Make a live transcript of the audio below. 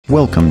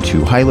Welcome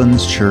to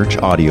Highlands Church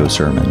Audio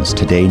Sermons.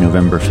 Today,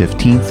 November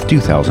 15th,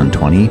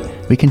 2020,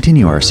 we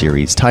continue our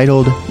series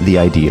titled The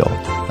Ideal,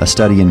 a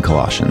study in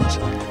Colossians.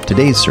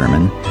 Today's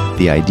sermon,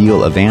 The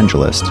Ideal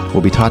Evangelist, will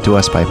be taught to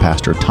us by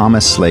Pastor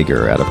Thomas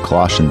Slager out of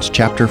Colossians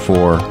chapter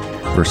 4,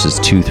 verses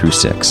 2 through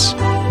 6.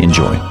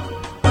 Enjoy.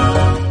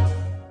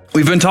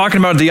 We've been talking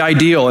about the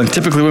ideal, and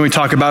typically when we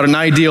talk about an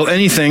ideal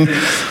anything,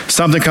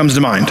 something comes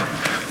to mind,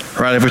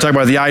 right? If we talk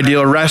about the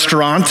ideal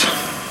restaurant,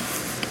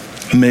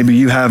 maybe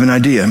you have an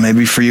idea.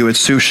 Maybe for you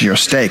it's sushi or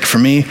steak. For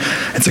me,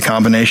 it's a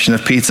combination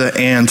of pizza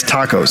and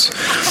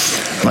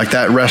tacos. Like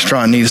that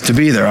restaurant needs to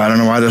be there. I don't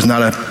know why there's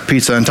not a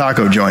pizza and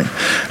taco joint.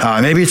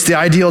 Maybe it's the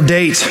ideal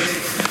date.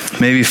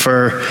 Maybe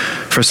for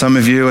some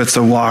of you, it's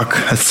a walk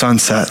at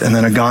sunset and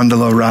then a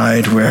gondola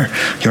ride where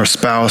your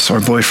spouse or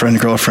boyfriend,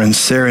 girlfriend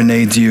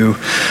serenades you.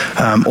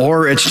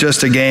 Or it's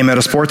just a game at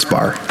a sports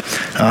bar.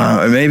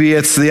 Maybe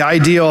it's the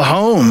ideal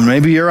home.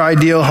 Maybe your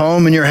ideal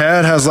home in your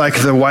head has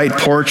like the white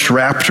porch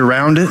wrapped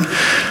around it.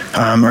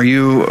 Or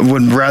you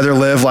would rather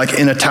live like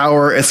in a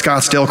tower at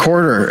Scottsdale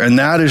Quarter, and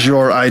that is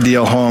your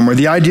ideal home. Or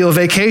the ideal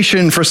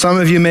vacation for some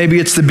of you, maybe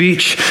it's the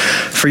beach.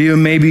 For you,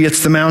 maybe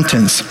it's the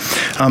mountains.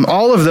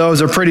 All of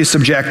those are pretty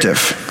subjective,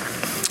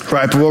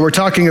 right? But what we're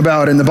talking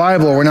about in the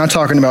Bible, we're not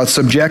talking about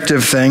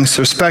subjective things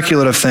or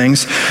speculative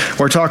things.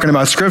 We're talking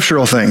about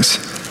scriptural things.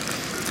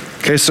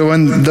 Okay, so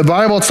when the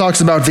Bible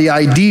talks about the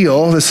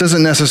ideal, this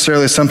isn't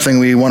necessarily something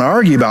we want to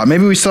argue about.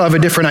 Maybe we still have a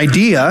different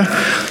idea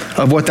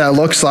of what that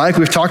looks like.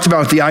 We've talked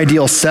about the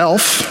ideal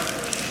self.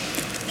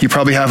 You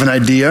probably have an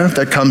idea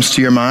that comes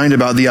to your mind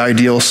about the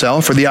ideal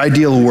self or the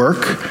ideal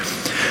work.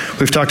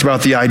 We've talked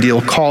about the ideal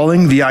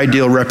calling, the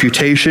ideal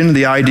reputation,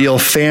 the ideal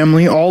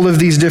family. All of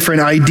these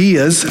different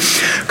ideas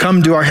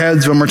come to our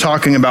heads when we're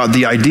talking about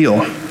the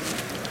ideal.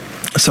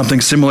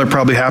 Something similar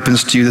probably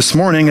happens to you this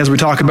morning as we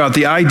talk about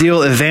the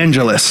ideal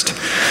evangelist.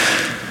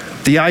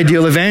 The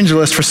ideal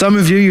evangelist, for some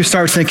of you, you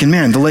start thinking,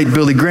 man, the late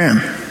Billy Graham.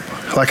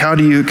 Like, can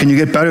you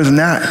get better than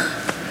that?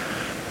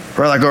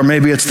 Right? Like, or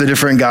maybe it's the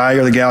different guy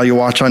or the gal you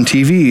watch on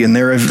TV and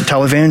they're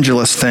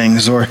televangelist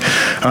things. Or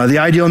the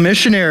ideal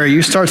missionary,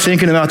 you start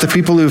thinking about the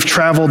people who've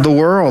traveled the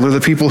world, or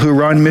the people who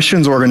run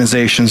missions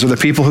organizations, or the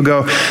people who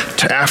go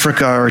to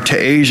Africa or to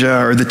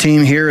Asia, or the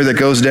team here that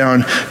goes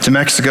down to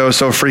Mexico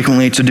so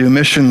frequently to do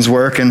missions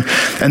work. And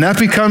that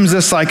becomes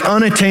this like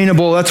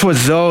unattainable, that's what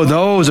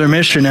those are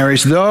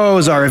missionaries,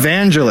 those are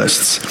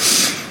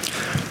evangelists.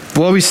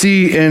 What we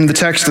see in the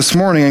text this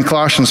morning in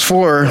Colossians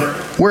 4,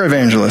 we're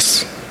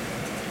evangelists.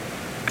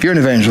 You're an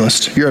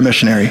evangelist. You're a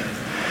missionary.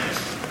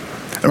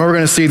 And what we're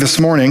going to see this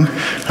morning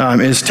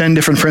is 10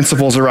 different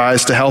principles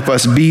arise to help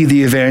us be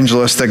the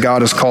evangelist that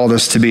God has called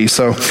us to be.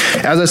 So,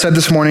 as I said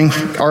this morning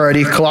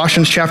already,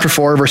 Colossians chapter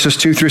 4, verses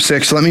 2 through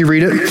 6. Let me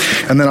read it,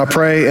 and then I'll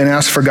pray and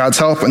ask for God's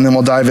help, and then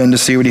we'll dive in to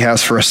see what he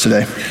has for us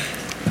today.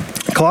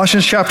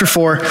 Colossians chapter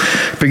 4,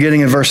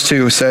 beginning in verse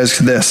 2, says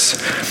this: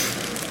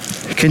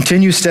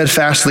 "Continue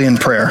steadfastly in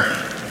prayer,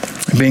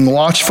 being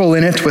watchful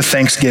in it with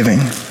thanksgiving.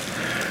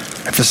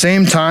 At the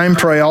same time,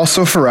 pray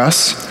also for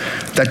us,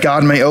 that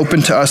God may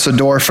open to us a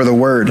door for the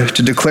word,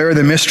 to declare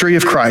the mystery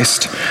of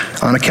Christ,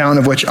 on account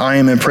of which I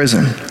am in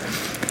prison,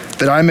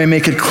 that I may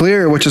make it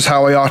clear which is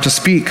how I ought to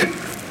speak.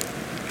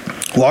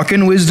 Walk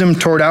in wisdom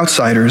toward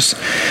outsiders,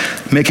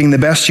 making the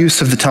best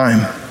use of the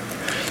time.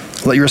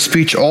 Let your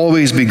speech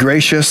always be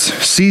gracious,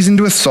 seasoned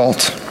with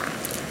salt,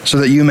 so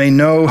that you may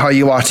know how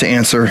you ought to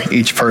answer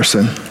each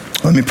person."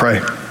 Let me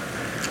pray.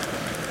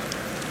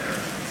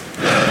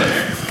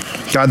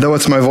 God, though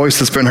it's my voice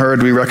that's been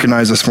heard, we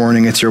recognize this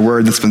morning it's your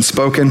word that's been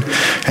spoken.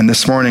 And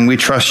this morning we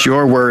trust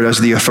your word as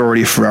the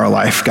authority for our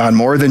life. God,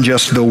 more than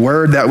just the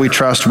word that we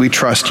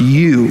trust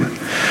you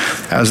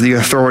as the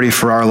authority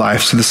for our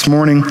life. So this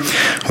morning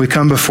we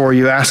come before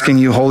you asking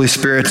you, Holy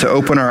Spirit, to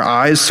open our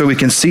eyes so we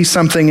can see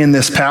something in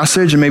this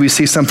passage and maybe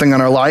see something in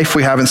our life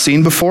we haven't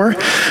seen before.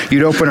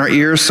 You'd open our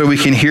ears so we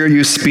can hear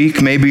you speak,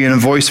 maybe in a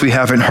voice we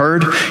haven't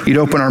heard. You'd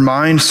open our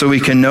minds so we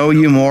can know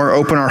you more.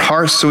 Open our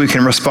hearts so we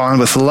can respond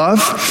with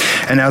love.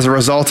 And as a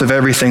result of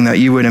everything, that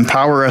you would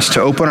empower us to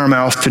open our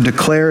mouth to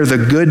declare the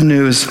good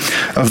news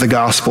of the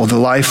gospel, the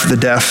life, the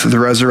death, the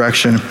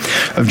resurrection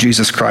of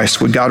Jesus Christ.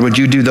 Would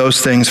you do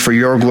those things for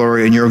your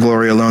glory and your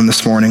glory alone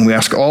this morning? We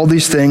ask all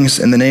these things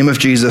in the name of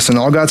Jesus, and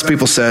all God's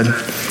people said,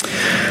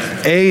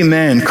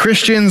 amen.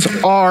 Christians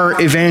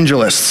are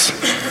evangelists.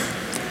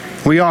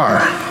 We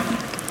are.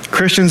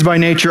 Christians by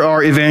nature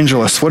are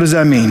evangelists. What does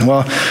that mean?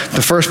 Well,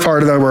 the first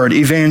part of that word,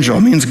 evangel,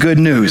 means good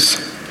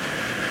news.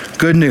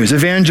 Good news.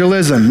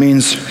 Evangelism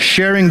means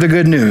sharing the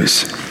good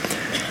news.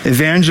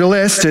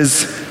 Evangelist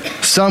is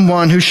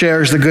someone who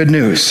shares the good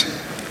news.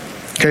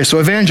 Okay, so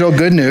evangel,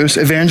 good news.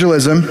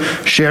 Evangelism,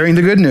 sharing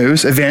the good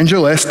news.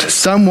 Evangelist,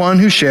 someone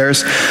who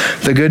shares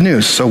the good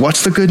news. So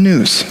what's the good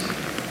news?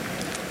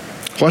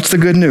 What's the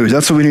good news?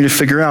 That's what we need to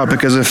figure out,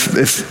 because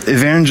if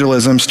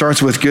evangelism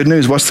starts with good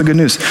news, what's the good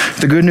news?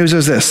 The good news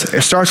is this.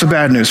 It starts with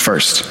bad news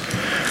first.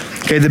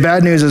 Okay, the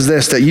bad news is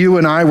this, that you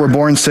and I were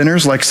born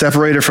sinners, like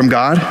separated from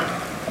God.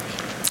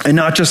 And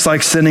not just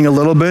like sinning a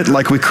little bit,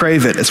 like we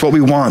crave it. It's what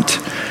we want.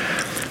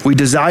 We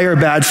desire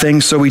bad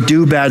things, so we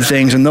do bad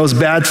things, and those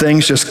bad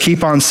things just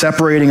keep on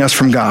separating us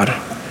from God.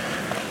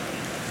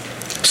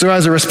 So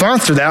as a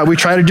response to that, we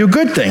try to do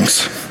good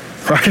things.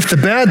 Right? If the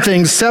bad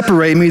things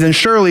separate me, then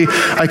surely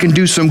I can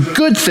do some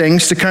good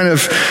things to kind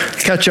of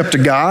catch up to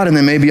God, and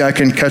then maybe I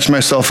can catch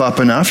myself up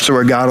enough to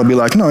where God will be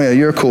like, no, yeah,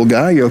 you're a cool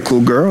guy, you're a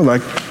cool girl,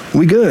 like,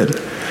 we good.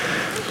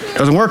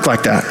 Doesn't work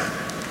like that.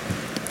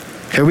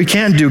 Okay, we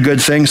can't do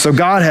good things, so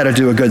God had to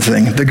do a good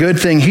thing. The good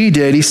thing he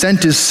did, he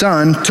sent his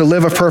son to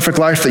live a perfect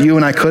life that you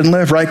and I couldn't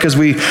live, right? Because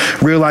we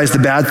realize the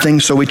bad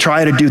things, so we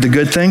try to do the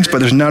good things, but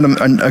there's not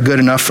a good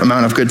enough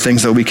amount of good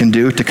things that we can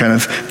do to kind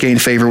of gain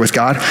favor with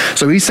God.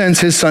 So he sends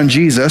his son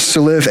Jesus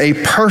to live a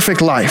perfect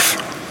life.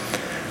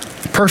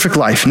 Perfect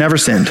life, never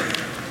sinned.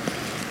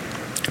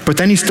 But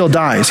then he still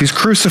dies. He's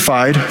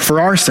crucified for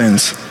our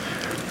sins.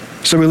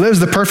 So he lives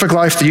the perfect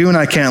life that you and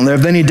I can't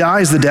live. Then he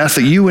dies the death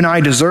that you and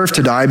I deserve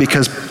to die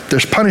because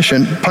there's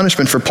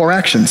punishment for poor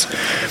actions.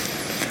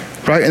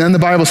 Right? And then the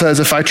Bible says,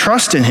 if I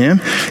trust in him,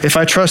 if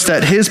I trust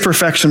that his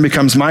perfection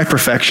becomes my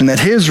perfection, that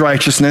his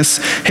righteousness,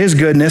 his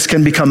goodness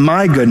can become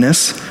my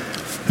goodness,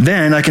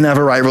 then I can have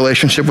a right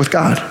relationship with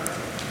God.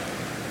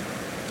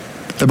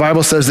 The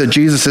Bible says that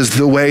Jesus is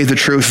the way, the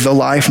truth, the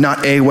life,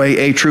 not a way,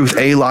 a truth,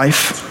 a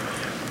life.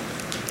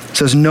 It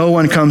says no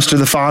one comes to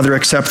the Father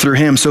except through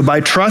him. So by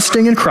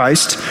trusting in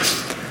Christ,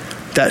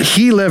 that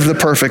he lived the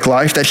perfect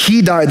life, that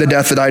he died the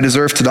death that I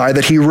deserve to die,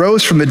 that he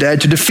rose from the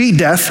dead to defeat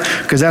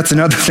death, because that's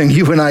another thing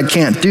you and I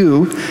can't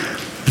do,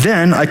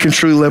 then I can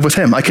truly live with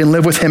him. I can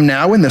live with him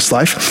now in this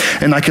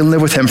life, and I can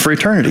live with him for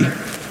eternity.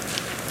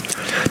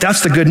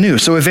 That's the good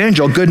news. So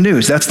good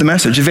news, that's the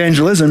message.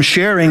 Evangelism,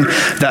 sharing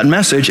that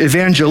message.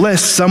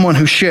 Evangelist, someone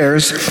who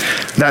shares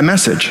that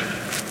message.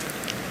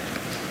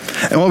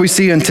 And what we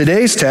see in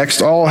today's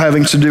text, all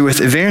having to do with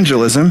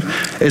evangelism,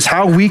 is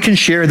how we can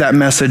share that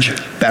message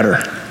better.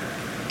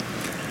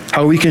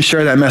 How we can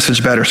share that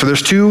message better. So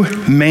there's two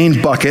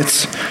main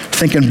buckets.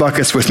 Think in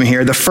buckets with me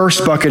here. The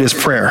first bucket is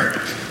prayer.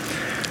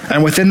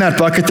 And within that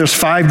bucket, there's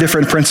 5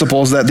 different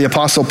principles that the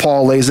Apostle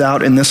Paul lays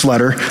out in this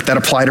letter that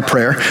apply to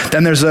prayer.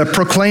 Then there's a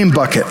proclaim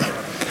bucket.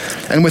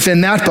 And within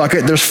that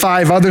bucket, there's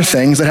 5 other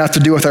things that have to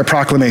do with our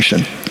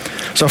proclamation.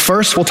 So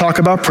first, we'll talk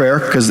about prayer,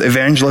 because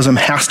evangelism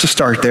has to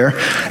start there,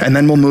 and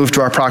then we'll move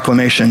to our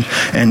proclamation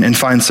and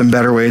find some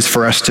better ways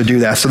for us to do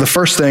that. So the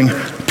first thing,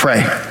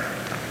 pray.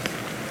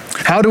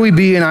 How do we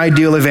be an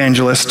ideal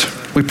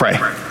evangelist? We pray.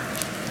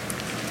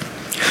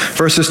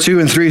 Verses 2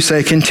 and 3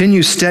 say,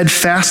 continue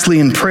steadfastly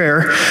in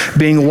prayer,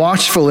 being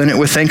watchful in it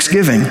with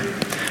thanksgiving.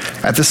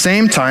 At the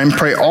same time,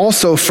 pray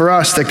also for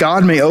us that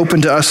God may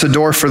open to us a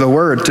door for the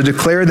word, to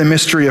declare the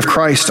mystery of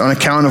Christ, on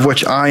account of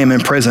which I am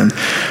in prison.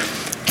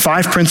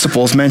 5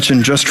 principles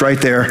mentioned just right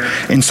there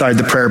inside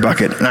the prayer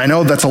bucket. And I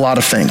know that's a lot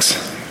of things.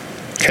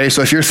 Okay,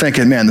 so if you're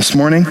thinking, man, this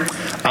morning,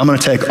 I'm going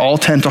to take all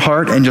 10 to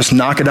heart and just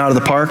knock it out of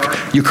the park,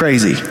 you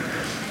crazy.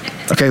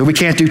 Okay, we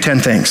can't do 10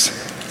 things.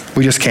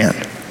 We just can't.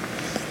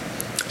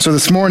 So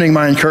this morning,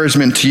 my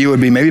encouragement to you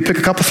would be maybe pick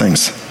a couple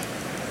things.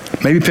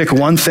 Maybe pick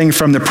one thing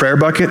from the prayer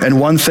bucket and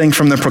one thing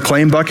from the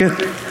proclaim bucket,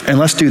 and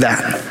let's do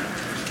that.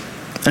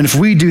 And if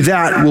we do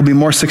that, we'll be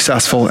more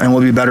successful and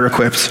we'll be better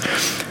equipped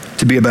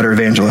to be a better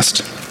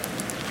evangelist.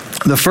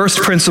 The first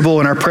principle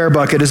in our prayer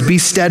bucket is be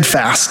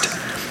steadfast.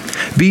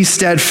 Be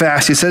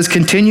steadfast. He says,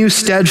 continue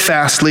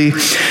steadfastly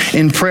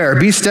in prayer.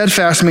 Be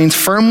steadfast means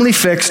firmly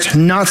fixed,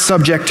 not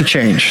subject to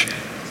change.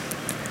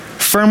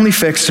 Firmly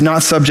fixed,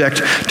 not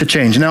subject to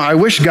change. Now, I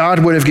wish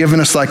God would have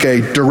given us like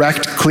a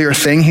direct, clear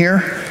thing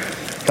here.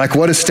 Like,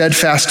 what does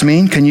steadfast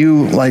mean? Can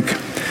you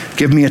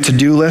give me a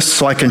to-do list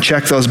so I can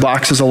check those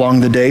boxes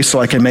along the day so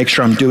I can make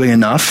sure I'm doing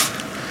enough?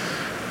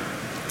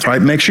 All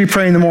right, make sure you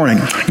pray in the morning.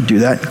 You do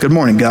that. Good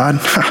morning,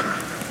 God.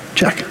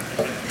 Check.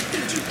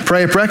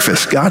 Pray at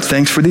breakfast. God,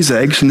 thanks for these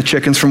eggs and the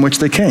chickens from which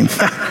they came.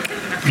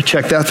 You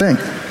check that thing.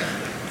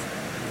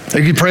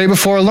 You can pray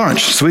before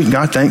lunch. Sweet,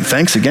 God,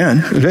 thanks again.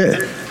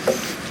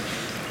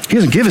 He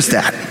doesn't give us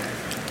that.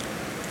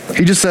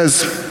 He just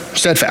says,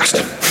 steadfast.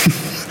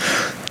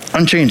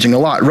 Unchanging a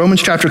lot.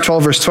 Romans chapter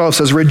 12, verse 12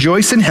 says,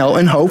 rejoice in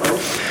hope,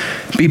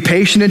 be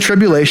patient in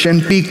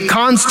tribulation, be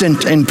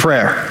constant in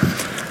prayer.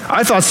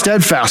 I thought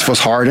steadfast was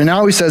hard, and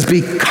now he says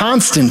be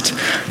constant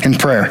in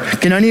prayer.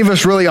 Can any of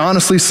us really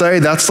honestly say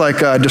that's like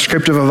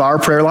descriptive of our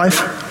prayer life?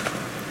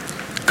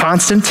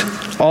 Constant,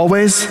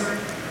 always?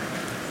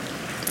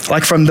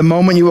 Like from the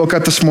moment you woke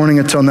up this morning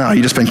until now,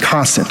 you've just been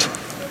constant,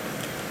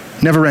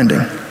 never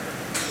ending.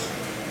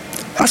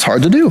 That's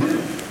hard to do.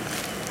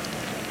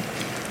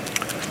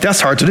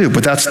 That's hard to do,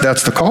 but that's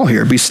the call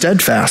here. Be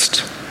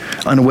steadfast,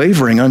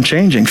 unwavering,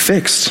 unchanging,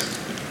 fixed.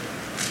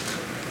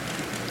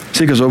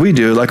 See, because what we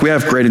do, we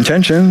have great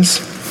intentions,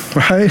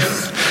 right?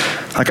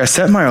 I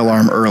set my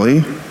alarm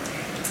early,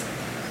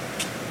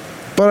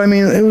 but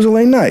it was a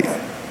late night.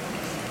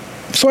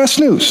 So I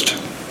snoozed.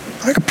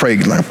 I could pray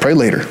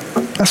later.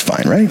 That's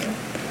fine, right?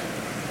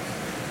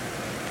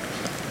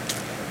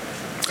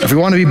 If we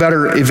want to be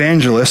better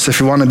evangelists, if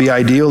we want to be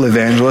ideal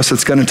evangelists,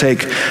 it's going to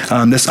take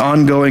this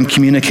ongoing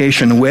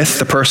communication with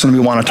the person we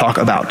want to talk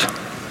about.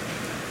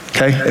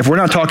 Okay? If we're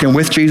not talking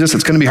with Jesus,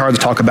 it's going to be hard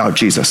to talk about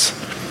Jesus.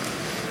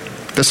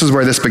 This is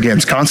where this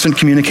begins. Constant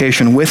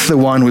communication with the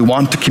one we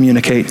want to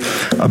communicate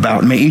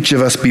about. May each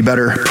of us be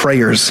better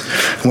prayers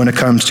when it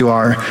comes to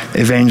our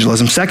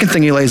evangelism. Second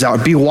thing he lays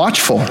out, be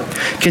watchful.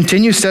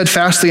 Continue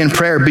steadfastly in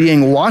prayer,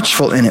 being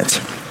watchful in it.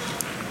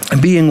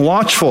 Being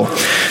watchful.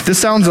 This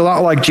sounds a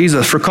lot like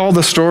Jesus. Recall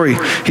the story.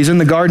 He's in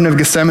the Garden of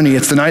Gethsemane.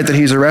 It's the night that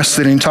he's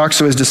arrested, and he talks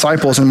to his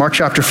disciples. In Mark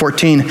chapter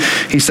 14,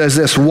 he says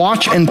this,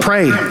 watch and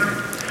pray.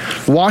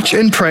 Watch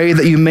and pray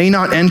that you may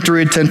not enter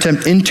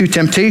into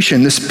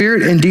temptation. The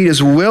spirit indeed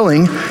is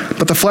willing,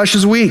 but the flesh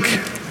is weak.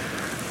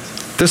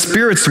 The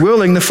spirit's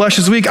willing, the flesh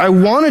is weak. I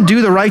want to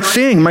do the right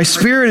thing. My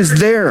spirit is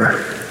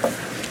there.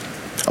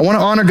 I want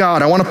to honor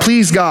God. I want to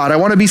please God. I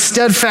want to be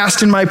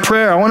steadfast in my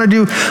prayer. I want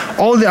to do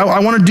I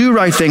want to do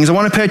right things. I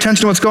want to pay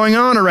attention to what's going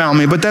on around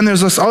me. But then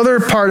there's this other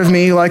part of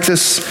me, like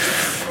this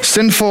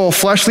sinful,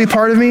 fleshly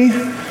part of me,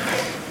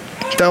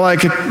 that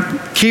like it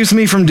keeps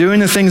me from doing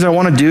the things I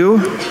want to do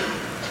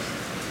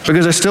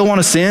because I still want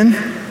to sin.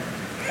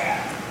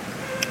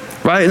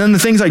 Right? And then the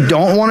things I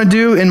don't want to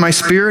do in my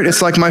spirit,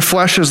 it's like my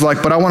flesh is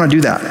like, but I want to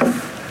do that.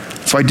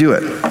 So I do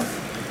it.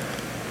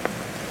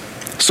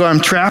 So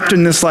I'm trapped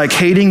in this like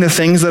hating the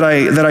things that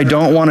I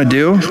don't want to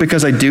do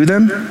because I do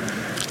them.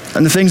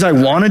 And the things I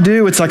want to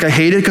do, it's like I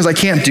hate it because I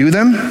can't do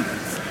them.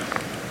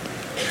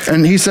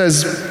 And he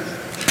says,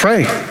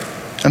 pray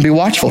and be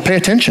watchful, pay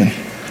attention,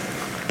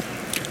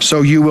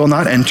 so you will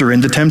not enter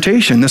into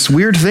temptation. This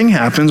weird thing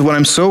happens when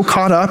I'm so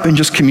caught up in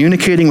just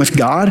communicating with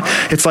God.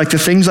 It's like the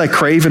things I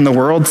crave in the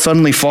world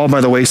suddenly fall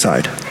by the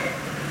wayside.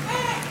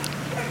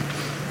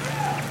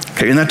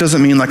 Okay, and that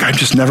doesn't mean like I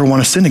just never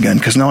want to sin again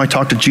because now I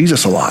talk to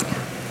Jesus a lot.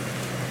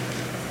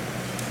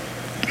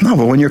 No,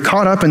 but when you're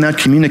caught up in that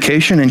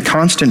communication and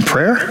constant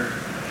prayer,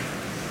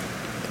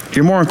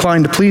 you're more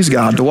inclined to please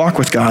God, to walk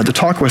with God, to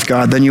talk with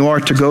God than you are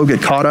to go get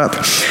caught up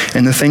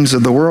in the things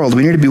of the world.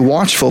 We need to be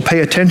watchful, pay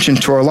attention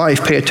to our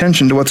life, pay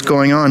attention to what's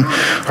going on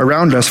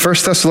around us. 1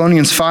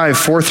 Thessalonians 5,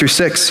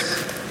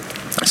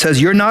 4-6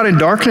 says, you're not in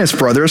darkness,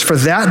 brothers, for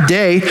that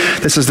day,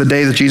 this is the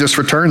day that Jesus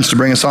returns to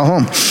bring us all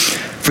home,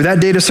 for that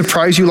day to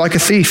surprise you like a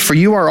thief. For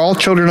you are all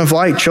children of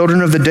light,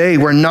 children of the day.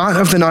 We're not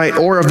of the night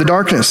or of the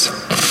darkness.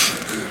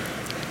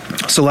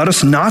 So let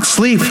us not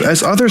sleep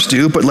as others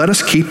do, but let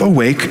us keep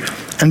awake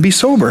and be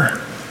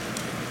sober.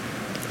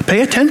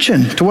 Pay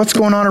attention to what's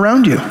going on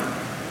around you.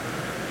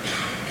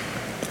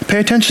 Pay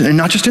attention, and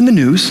not just in the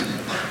news.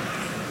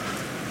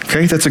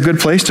 Okay, that's a good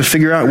place to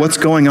figure out what's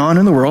going on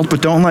in the world, but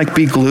don't like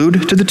be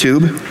glued to the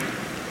tube.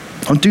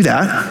 Don't do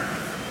that.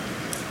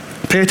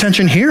 Pay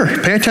attention here.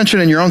 Pay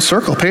attention in your own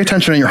circle. Pay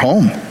attention in your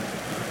home.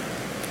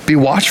 Be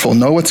watchful.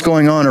 Know what's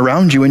going on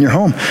around you in your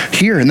home.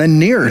 Here and then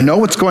near. Know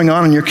what's going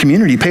on in your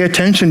community. Pay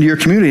attention to your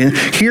community. And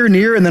here,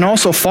 near, and then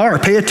also far.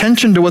 Pay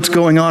attention to what's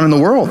going on in the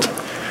world.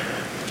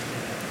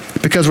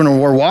 Because when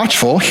we're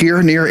watchful,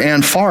 here, near,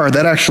 and far,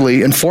 that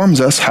actually informs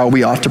us how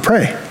we ought to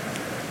pray.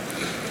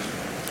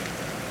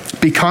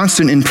 Be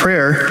constant in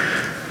prayer,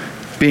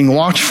 being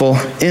watchful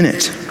in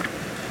it.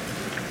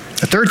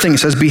 The third thing it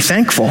says, be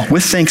thankful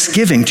with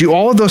thanksgiving. Do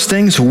all of those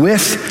things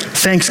with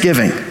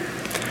thanksgiving.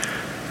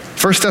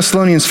 1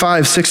 Thessalonians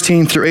 5,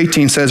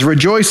 16-18 says,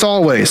 rejoice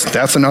always.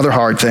 That's another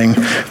hard thing.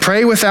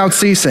 Pray without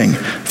ceasing.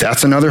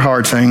 That's another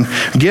hard thing.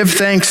 Give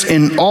thanks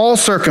in all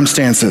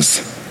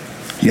circumstances.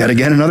 Yet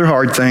again, another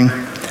hard thing.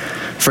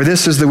 For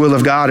this is the will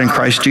of God in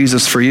Christ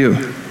Jesus for you.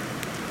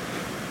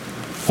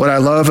 What I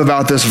love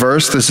about this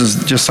verse, this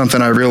is just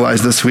something I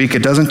realized this week,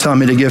 it doesn't tell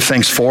me to give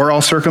thanks for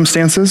all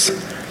circumstances,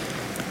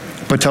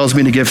 but tells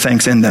me to give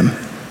thanks in them.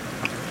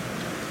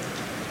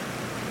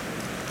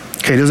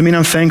 Okay, it doesn't mean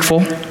I'm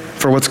thankful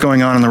for what's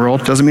going on in the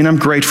world. It doesn't mean I'm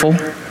grateful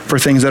for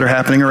things that are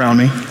happening around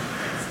me,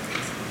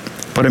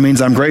 but it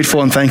means I'm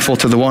grateful and thankful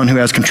to the one who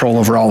has control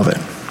over all of it.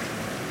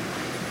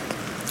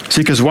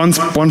 See, because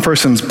one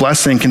person's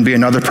blessing can be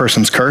another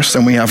person's curse,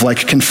 and we have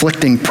like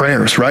conflicting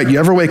prayers, right? You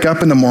ever wake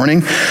up in the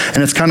morning and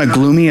it's kind of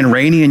gloomy and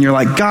rainy and you're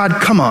like, God,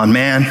 come on,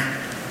 man.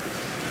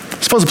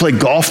 I'm supposed to play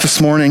golf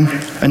this morning,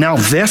 and now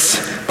this?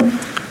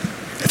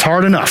 It's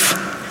hard enough.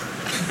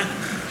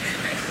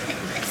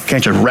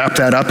 Can't you wrap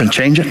that up and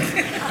change it?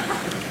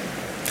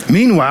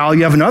 Meanwhile,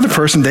 you have another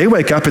person, they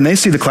wake up and they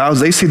see the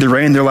clouds, they see the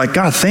rain, they're like,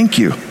 God, thank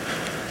you.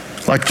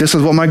 Like, this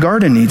is what my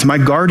garden needs. My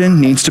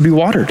garden needs to be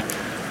watered.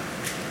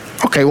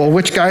 Okay, well,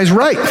 which guy's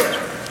right?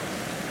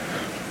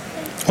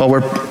 Well,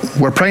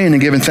 we're praying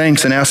and giving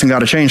thanks and asking God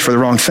to change for the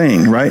wrong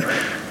thing, right?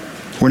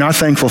 We're not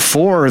thankful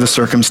for the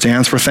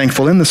circumstance, we're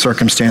thankful in the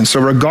circumstance. So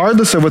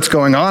regardless of what's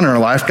going on in our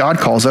life, God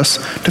calls us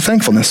to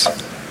thankfulness.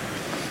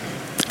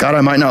 God,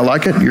 I might not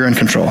like it, you're in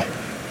control.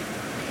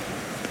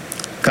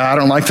 God, I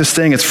don't like this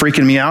thing, it's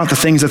freaking me out. The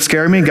things that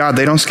scare me, God,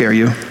 they don't scare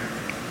you.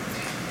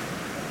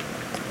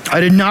 I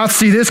did not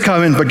see this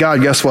coming, but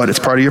God, guess what? It's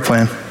part of your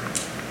plan.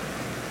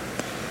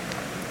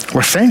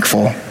 We're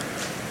thankful,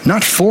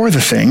 not for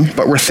the thing,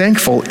 but we're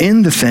thankful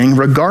in the thing,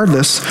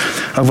 regardless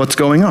of what's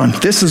going on.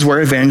 This is where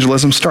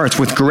evangelism starts,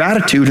 with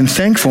gratitude and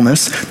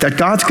thankfulness that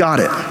God's got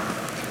it.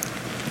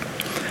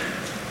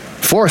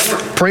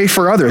 Fourth, pray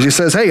for others. He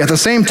says, hey, at the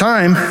same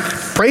time,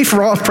 pray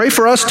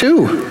for us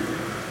too.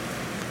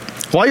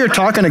 While you're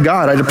talking to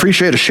God, I'd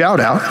appreciate a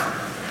shout out.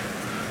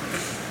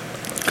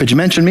 Could you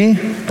mention me?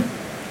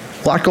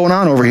 A lot going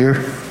on over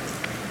here.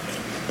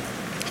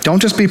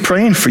 Don't just be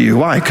praying for you.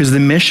 Why? Because the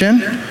mission,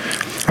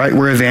 right?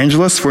 We're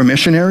evangelists, we're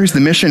missionaries. The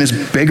mission is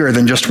bigger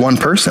than just one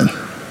person.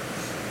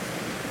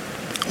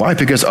 Why?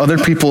 Because other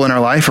people in our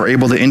life are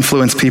able to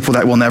influence people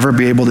that we'll never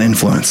be able to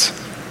influence.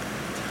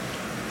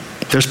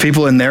 There's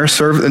people in their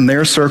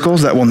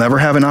circles that will never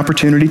have an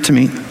opportunity to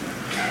meet.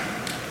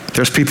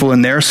 There's people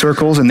in their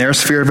circles, in their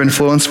sphere of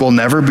influence, will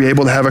never be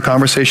able to have a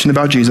conversation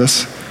about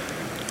Jesus,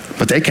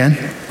 but they can.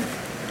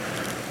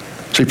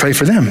 So we pray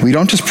for them. We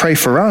don't just pray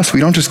for us.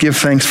 We don't just give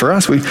thanks for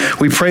us. We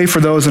pray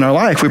for those in our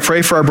life. We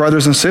pray for our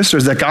brothers and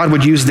sisters that God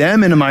would use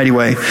them in a mighty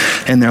way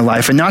in their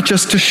life. And not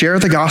just to share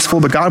the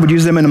gospel, but God would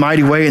use them in a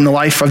mighty way in the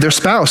life of their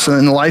spouse and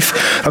in the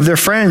life of their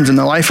friends and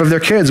the life of their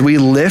kids. We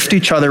lift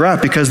each other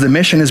up because the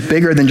mission is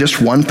bigger than just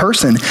one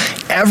person.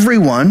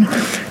 Everyone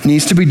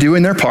needs to be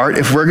doing their part.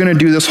 If we're going to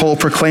do this whole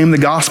proclaim the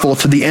gospel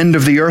to the end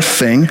of the earth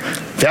thing,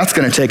 that's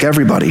going to take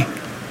everybody.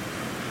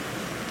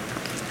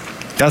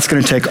 That's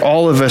going to take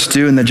all of us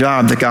doing the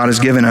job that God has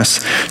given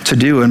us to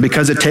do. And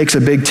because it takes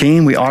a big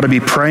team, we ought to be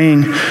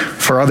praying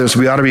for others.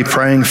 We ought to be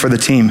praying for the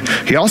team.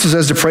 He also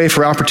says to pray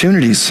for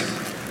opportunities.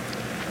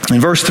 In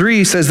verse 3,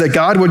 he says that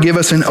God would give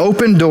us an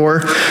open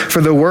door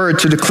for the word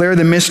to declare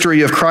the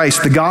mystery of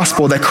Christ, the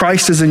gospel, that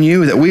Christ is in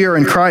you, that we are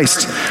in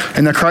Christ,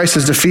 and that Christ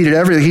has defeated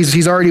everything.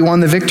 He's already won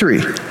the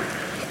victory.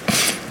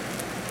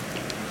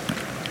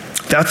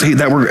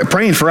 That we're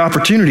praying for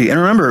opportunity. And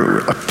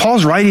remember,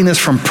 Paul's writing this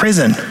from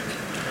prison.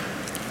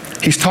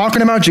 He's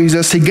talking about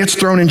Jesus. He gets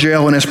thrown in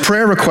jail, and his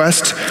prayer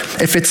request,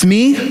 if it's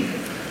me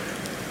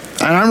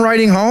and I'm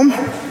writing home,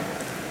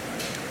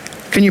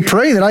 can you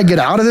pray that I get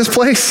out of this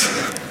place?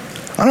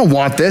 I don't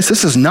want this.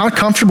 This is not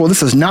comfortable.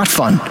 This is not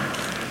fun.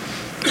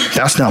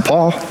 That's not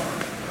Paul.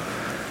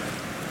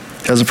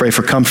 He doesn't pray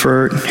for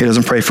comfort. He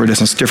doesn't pray for a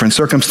different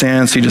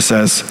circumstance. He just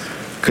says,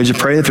 could you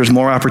pray that there's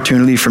more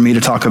opportunity for me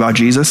to talk about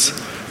Jesus?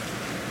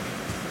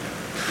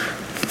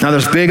 Now,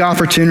 there's big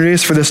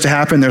opportunities for this to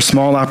happen. There's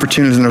small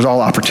opportunities, and there's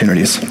all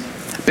opportunities.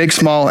 Big,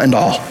 small, and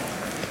all.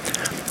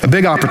 A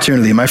big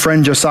opportunity. My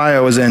friend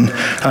Josiah was in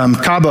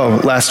Cabo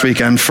last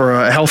weekend for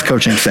a health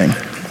coaching thing.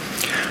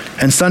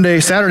 And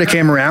Saturday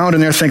came around,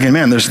 and they're thinking,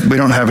 man, we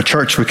don't have a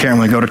church. We can't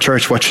really go to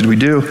church. What should we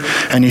do?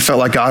 And he felt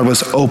like God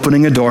was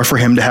opening a door for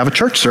him to have a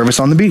church service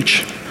on the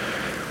beach.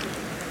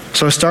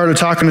 So I started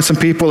talking to some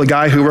people. A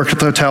guy who worked at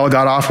the hotel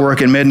got off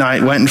work at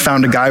midnight, went and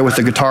found a guy with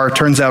a guitar.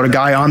 Turns out a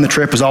guy on the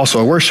trip was also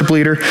a worship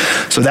leader.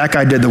 So that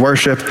guy did the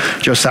worship.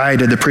 Josiah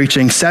did the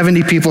preaching.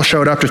 70 people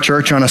showed up to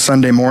church on a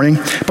Sunday morning.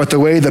 But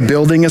the way the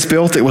building is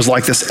built, it was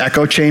like this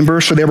echo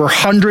chamber. So there were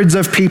hundreds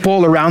of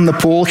people around the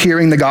pool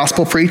hearing the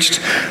gospel preached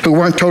who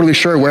weren't totally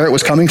sure where it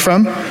was coming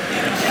from.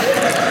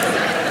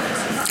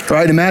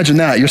 Right? Imagine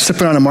that. You're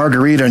sipping on a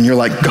margarita and you're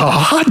like,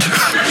 God?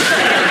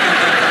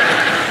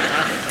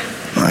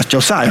 That's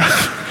Josiah.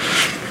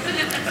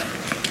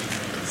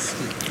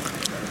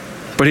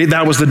 But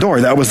that was the door.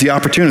 That was the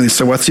opportunity.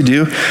 So what's he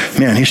do?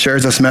 Man, he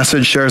shares this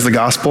message, shares the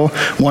gospel.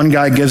 One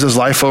guy gives his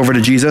life over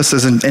to Jesus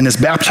and is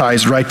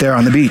baptized right there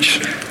on the beach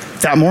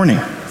that morning.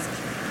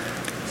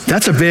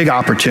 That's a big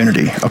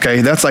opportunity, okay?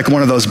 That's like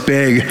one of those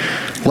big,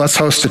 let's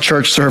host a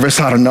church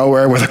service out of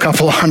nowhere with a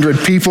couple of hundred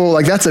people.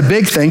 Like, that's a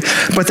big thing.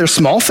 But there's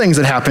small things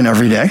that happen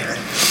every day.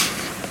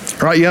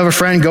 Right, you have a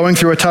friend going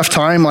through a tough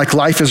time, like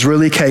life is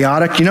really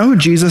chaotic. You know who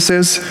Jesus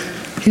is?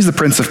 He's the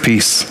Prince of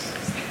Peace.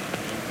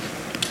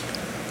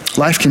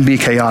 Life can be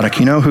chaotic.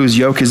 You know whose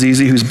yoke is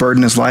easy, whose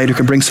burden is light, who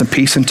can bring some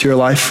peace into your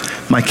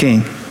life? My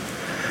King.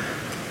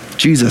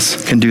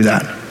 Jesus can do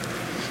that.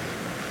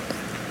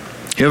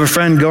 You have a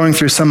friend going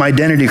through some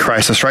identity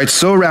crisis, right?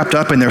 So wrapped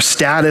up in their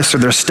status or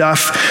their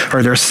stuff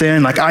or their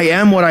sin, like I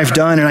am what I've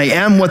done and I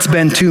am what's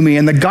been to me.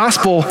 And the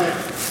gospel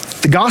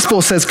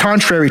says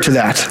contrary to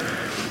that.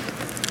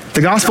 The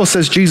gospel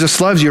says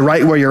Jesus loves you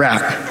right where you're at.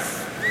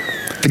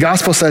 The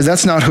gospel says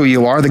that's not who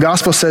you are. The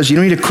gospel says you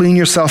don't need to clean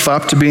yourself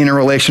up to be in a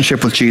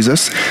relationship with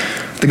Jesus.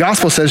 The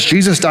gospel says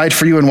Jesus died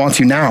for you and wants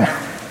you now.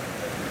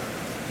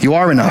 You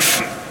are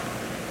enough.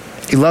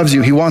 He loves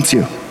you. He wants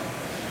you.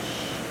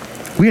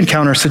 We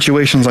encounter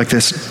situations like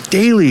this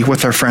daily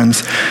with our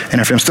friends and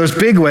our families. There's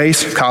big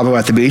ways, Cabo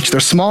at the beach.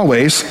 There's small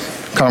ways,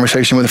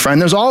 conversation with a friend.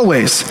 There's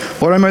always,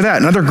 what do I mean by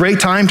that? Another great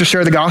time to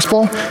share the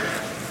gospel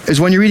is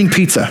when you're eating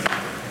pizza.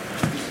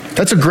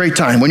 That's a great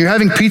time. When you're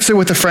having pizza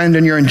with a friend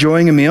and you're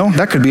enjoying a meal,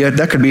 that could be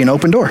an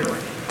open door.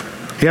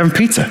 You're having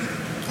pizza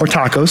or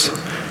tacos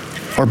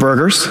or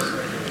burgers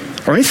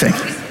or anything.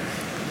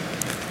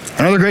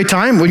 Another great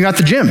time when you're at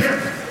the gym.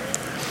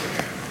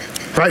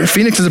 Right?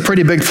 Phoenix is a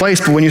pretty big place,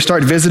 but when you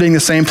start visiting the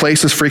same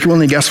places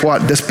frequently, guess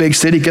what? This big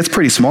city gets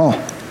pretty small.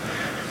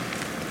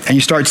 And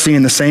you start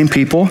seeing the same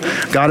people.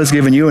 God has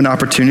given you an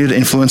opportunity to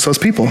influence those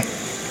people.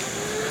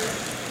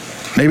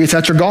 Maybe it's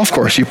at your golf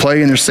course. You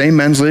play in your same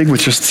men's league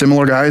with just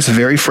similar guys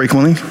very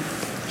frequently.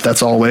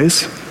 That's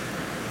always.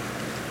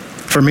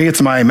 For me, it's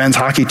my men's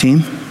hockey team.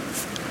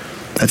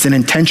 That's an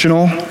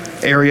intentional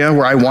area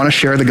where I want to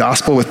share the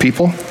gospel with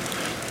people.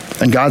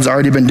 And God's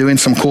already been doing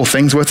some cool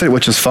things with it,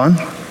 which is fun.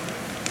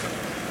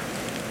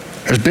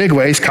 There's big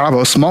ways,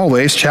 Cabo, small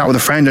ways, chat with a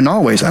friend, and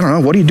always, I don't know,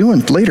 what are you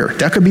doing later?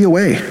 That could be a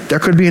way. There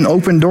could be an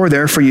open door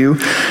there for you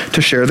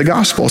to share the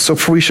gospel. So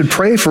we should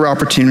pray for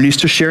opportunities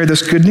to share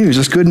this good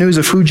news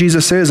of who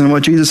Jesus is and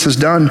what Jesus has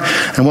done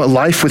and what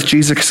life with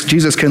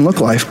Jesus can look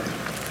like.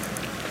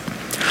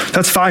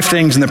 That's 5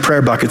 things in the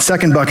prayer bucket.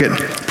 Second bucket,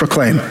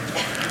 proclaim.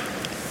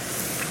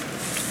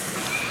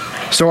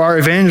 So our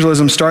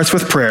evangelism starts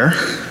with prayer,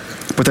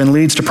 but then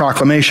leads to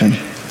proclamation.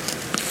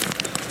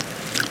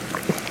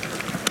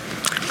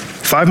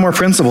 5 more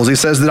principles. He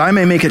says, that I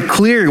may make it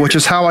clear which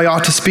is how I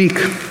ought to speak.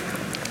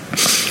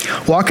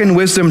 Walk in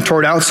wisdom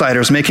toward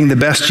outsiders, making the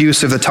best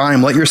use of the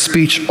time. Let your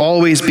speech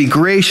always be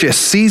gracious,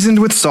 seasoned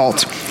with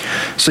salt,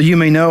 so you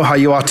may know how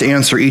you ought to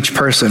answer each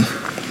person.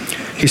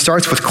 He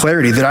starts with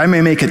clarity, that I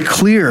may make it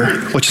clear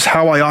which is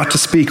how I ought to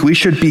speak. We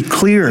should be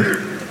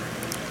clear.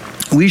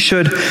 We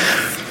should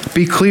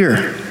be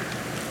clear.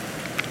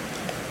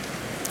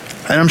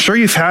 And I'm sure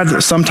you've had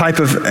some type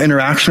of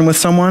interaction with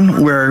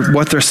someone where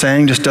what they're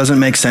saying just doesn't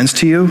make sense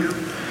to you.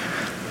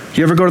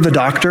 You ever go to the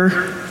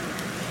doctor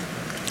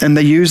and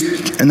they use,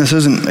 and this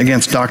isn't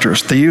against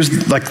doctors, they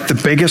use like the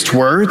biggest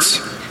words,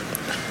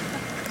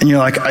 and you're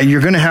like, you're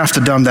going to have to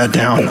dumb that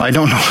down. I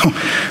don't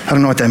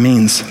know what that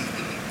means.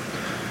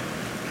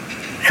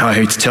 Yeah, I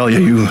hate to tell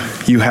you,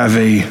 you have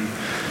a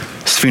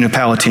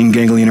sphenopalatine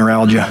ganglion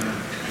neuralgia.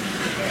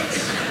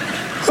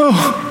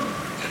 Oh.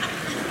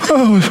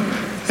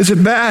 Is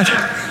it bad?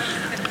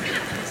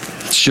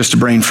 It's just a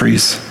brain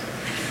freeze.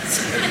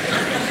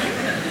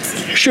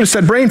 You should have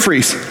said brain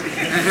freeze.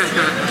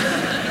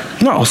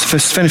 No,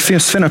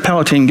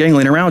 sphenopalatine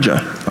ganglion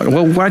neuralgia.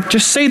 Well, what?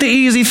 Just say the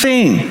easy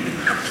thing.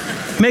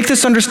 Make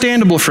this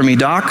understandable for me,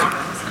 Doc.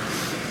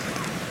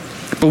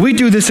 But we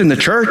do this in the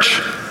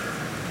church.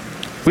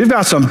 We've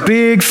got some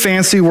big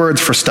fancy words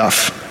for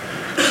stuff.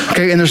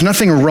 Okay, and there's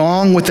nothing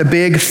wrong with the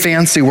big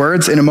fancy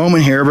words. In a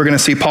moment here, we're going to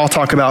see Paul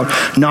talk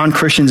about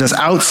non-Christians as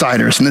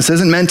outsiders. And this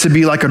isn't meant to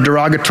be like a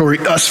derogatory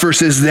us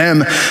versus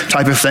them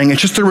type of thing.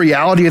 It's just the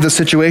reality of the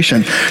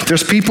situation.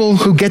 There's people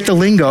who get the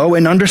lingo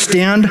and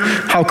understand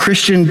how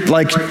Christian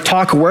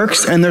talk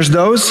works. And there's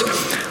those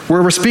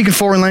where we're speaking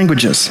foreign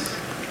languages.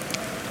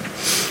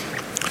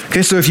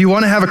 Okay, so if you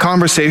want to have a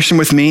conversation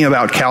with me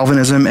about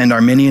Calvinism and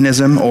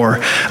Arminianism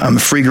or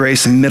free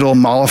grace and middle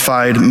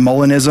mollified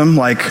Mullinism,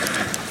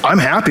 I'm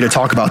happy to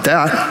talk about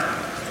that.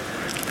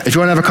 If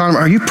you want to have a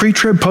conversation, are you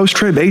pre-trib,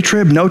 post-trib,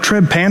 A-trib,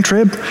 no-trib,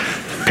 pan-trib,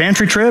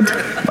 pantry trib?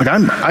 I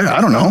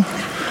don't know.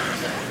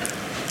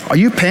 Are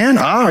you pan?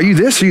 Are you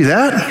this? Are you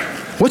that?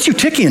 What's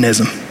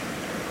Eutychianism?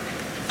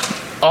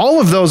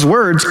 All of those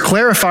words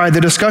clarify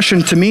the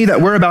discussion to me that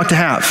we're about to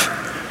have,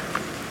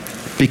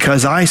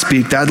 because I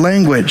speak that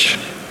language.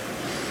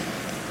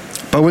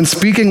 But when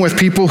speaking with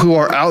people who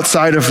are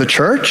outside of the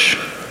church,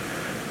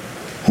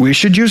 we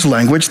should use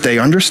language they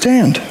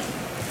understand.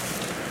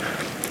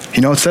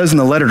 You know, it says in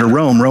the letter to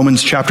Rome,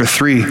 Romans chapter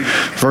 3,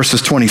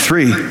 verses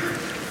 23.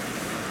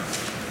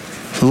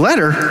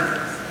 Letter?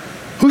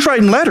 Who's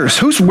writing letters?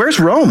 Where's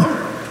Rome?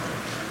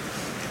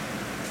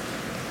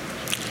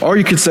 Or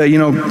you could say,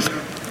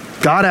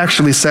 God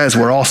actually says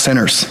we're all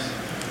sinners.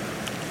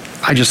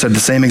 I just said the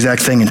same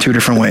exact thing in 2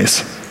 different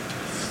ways.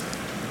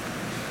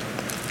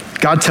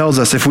 God tells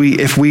us if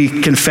we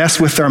confess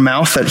with our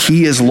mouth that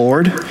he is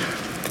Lord,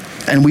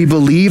 and we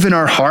believe in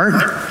our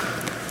heart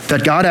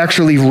that God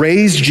actually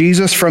raised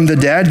Jesus from the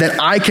dead, that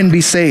I can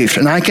be saved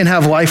and I can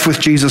have life with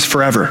Jesus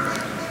forever.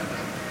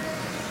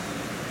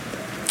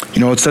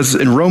 It says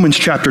in Romans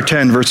chapter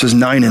 10, verses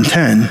 9 and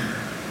 10,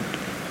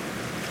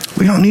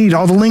 we don't need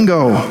all the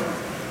lingo.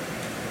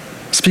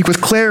 Speak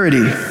with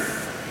clarity.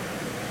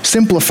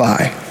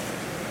 Simplify.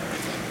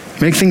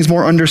 Make things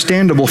more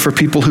understandable for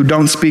people who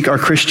don't speak our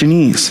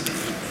Christianese.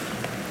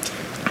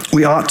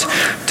 We ought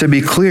to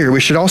be clear. We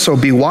should also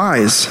be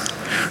wise.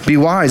 Be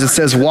wise. It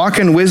says, walk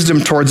in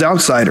wisdom towards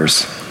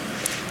outsiders.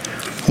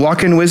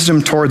 Walk in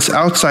wisdom towards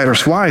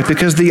outsiders. Why?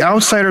 Because the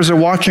outsiders are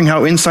watching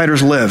how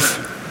insiders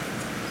live.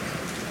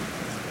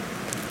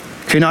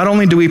 Okay, not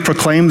only do we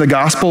proclaim the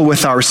gospel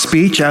with our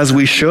speech as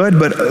we should,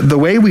 but the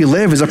way we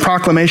live is a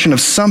proclamation of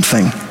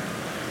something.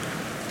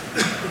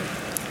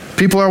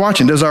 People are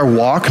watching. Does our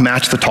walk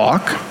match the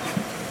talk?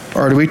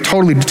 Or do we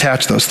totally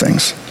detach those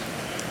things?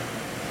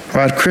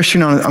 Right, I'm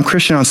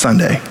Christian on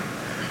Sunday.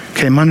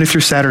 Okay, Monday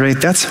through Saturday,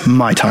 that's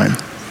my time.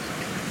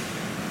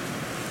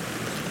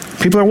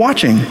 People are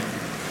watching.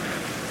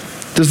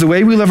 Does the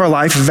way we live our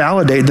life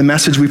validate the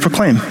message we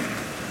proclaim?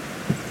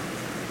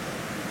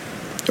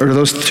 Or do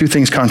those two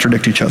things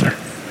contradict each other?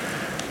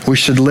 We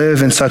should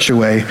live in such a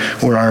way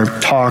where our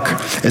talk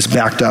is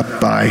backed up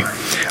by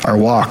our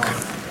walk.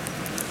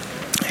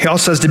 He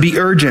also says to be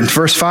urgent.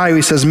 Verse 5,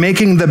 he says,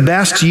 making the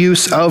best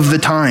use of the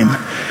time.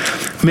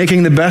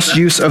 Making the best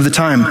use of the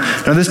time.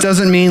 Now, this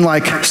doesn't mean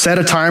set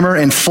a timer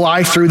and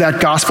fly through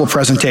that gospel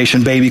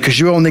presentation, baby, because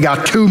you only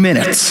got 2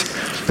 minutes.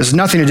 There's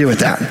nothing to do with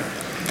that.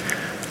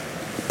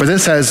 But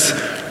this says,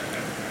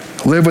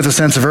 Live with a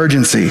sense of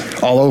urgency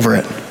all over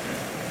it.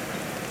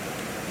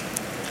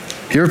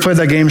 You ever played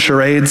that game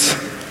Charades?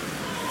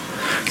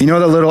 You know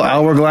that little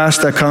hourglass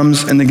that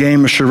comes in the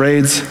game of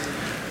Charades?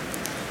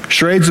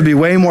 Charades would be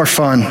way more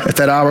fun if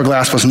that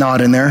hourglass was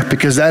not in there,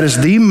 because that is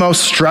the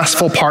most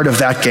stressful part of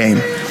that game.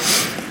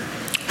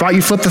 Right,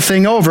 you flip the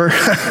thing over,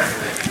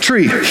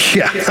 tree,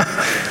 yeah.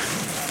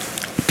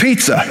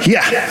 Pizza,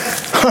 yeah.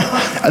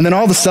 And then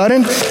all of a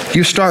sudden,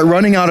 you start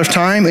running out of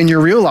time and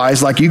you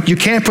realize like you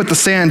can't put the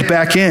sand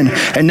back in.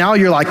 And now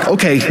you're like,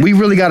 okay, we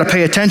really got to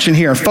pay attention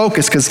here and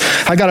focus, because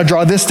I got to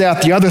draw this,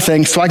 that, the other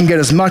thing so I can get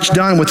as much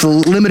done with the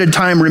limited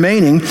time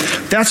remaining.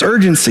 That's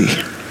urgency.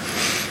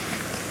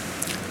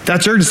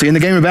 That's urgency. In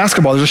the game of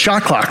basketball, there's a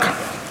shot clock.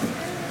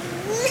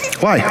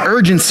 Why?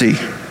 Urgency.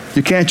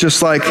 You can't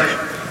just like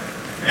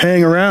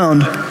hang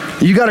around.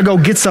 You got to go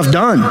get stuff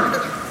done.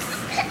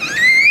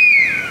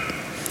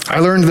 I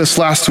learned this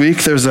last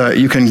week.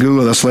 You can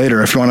Google this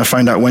later if you want to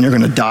find out when you're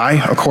going to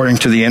die, according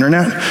to the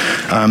internet.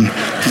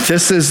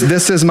 This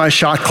is my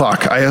shot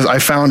clock. I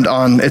found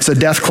it's a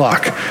death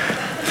clock.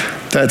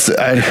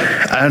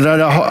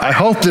 I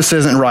hope this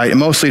isn't right,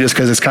 mostly just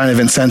because it's kind of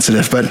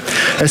insensitive. But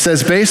it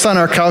says, based on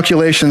our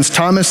calculations,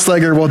 Thomas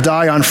Slager will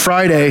die on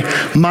Friday,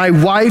 my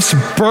wife's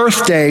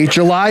birthday,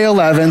 July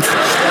 11th,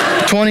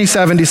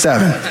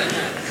 2077.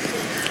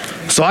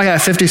 So I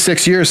have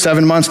 56 years,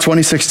 7 months,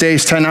 26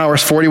 days, 10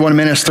 hours, 41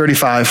 minutes,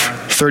 35,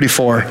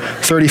 34,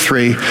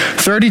 33,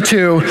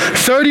 32,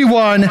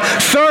 31,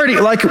 30.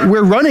 Like,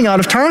 we're running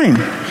out of time.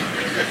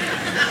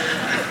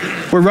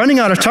 We're running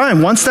out of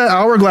time. Once that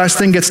hourglass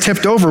thing gets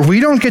tipped over, we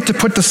don't get to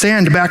put the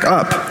sand back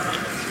up.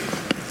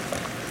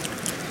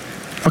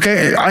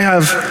 Okay, I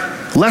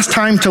have less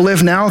time to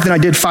live now than I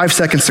did 5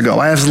 seconds ago.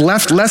 I have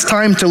less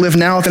time to live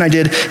now than I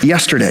did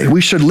yesterday.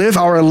 We should live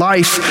our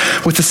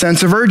life with a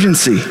sense of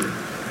urgency.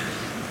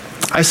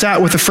 I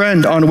sat with a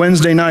friend on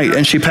Wednesday night,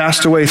 and she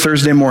passed away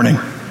Thursday morning.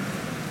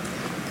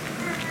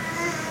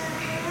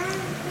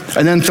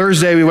 And then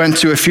Thursday, we went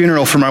to a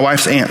funeral for my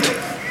wife's aunt.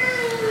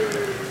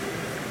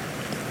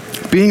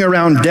 Being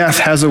around death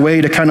has a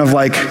way to kind of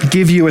like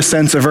give you a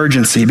sense of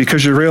urgency,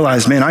 because you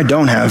realize, man,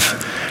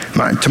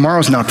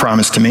 tomorrow's not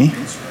promised to me. I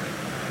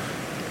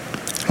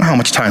don't know how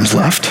much time's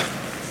left.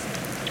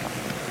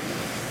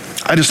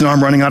 I just know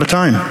I'm running out of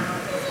time.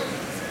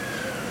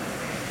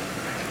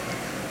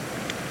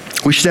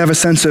 We should have a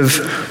sense of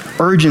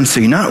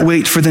urgency, not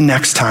wait for the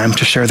next time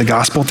to share the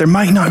gospel. There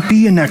might not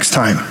be a next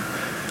time.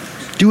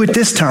 Do it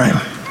this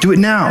time. Do it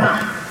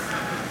now.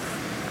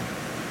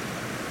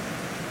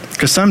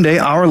 Because someday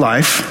our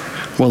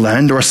life will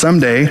end, or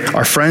someday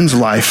our friend's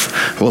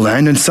life will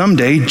end, and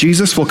someday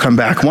Jesus will come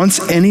back. Once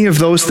any of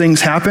those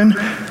things happen,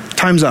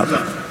 time's up.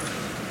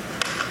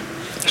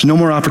 There's no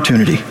more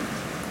opportunity.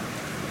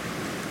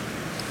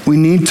 We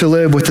need to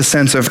live with a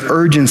sense of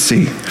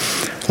urgency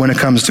when it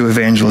comes to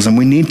evangelism.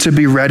 We need to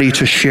be ready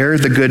to share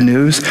the good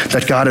news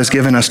that God has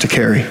given us to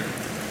carry.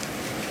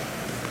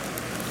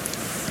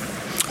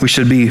 We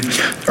should be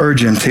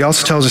urgent. He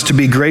also tells us to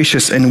be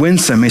gracious and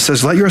winsome. He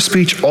says, let your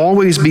speech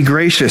always be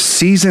gracious,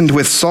 seasoned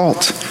with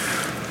salt.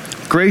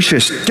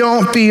 Gracious.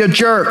 Don't be a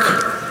jerk.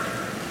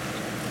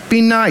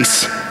 Be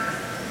nice.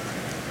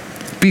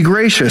 Be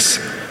gracious.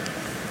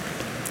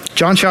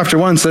 John chapter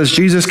 1 says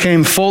Jesus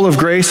came full of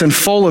grace and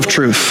full of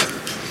truth.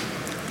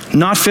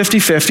 Not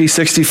 50-50,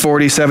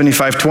 60-40,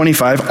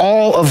 75-25,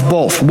 all of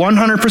both.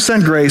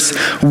 100% grace,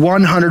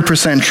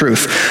 100%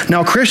 truth.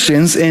 Now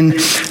Christians,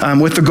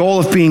 with the goal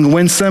of being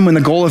winsome and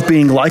the goal of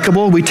being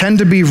likable, we tend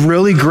to be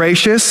really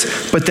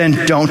gracious, but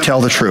then don't tell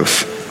the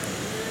truth.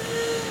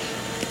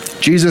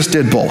 Jesus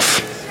did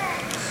both.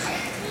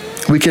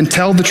 We can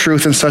tell the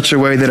truth in such a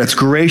way that it's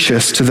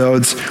gracious to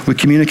those we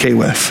communicate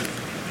with.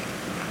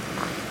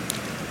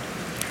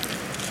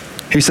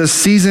 He says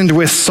seasoned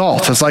with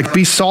salt. It's like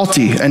be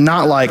salty, and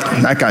not like,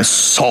 that guy's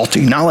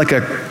salty, not like a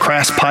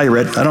crass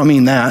pirate. I don't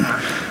mean that.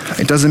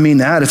 It doesn't mean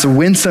that. It's a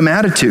winsome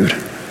attitude.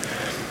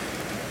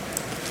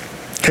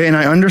 Okay, and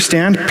I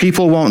understand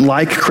people won't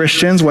like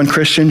Christians when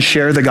Christians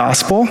share the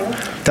gospel.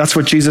 That's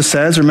what Jesus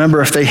says. Remember,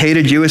 if they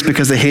hated you, it's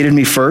because they hated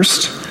me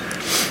first.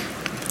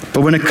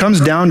 But when it comes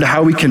down to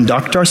how we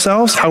conduct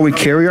ourselves, how we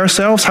carry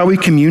ourselves, how we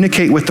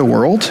communicate with the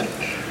world,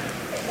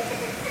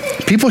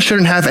 people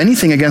shouldn't have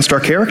anything against our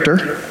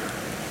character.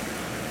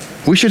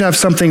 We should have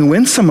something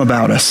winsome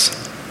about us.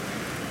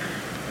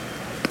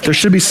 There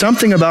should be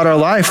something about our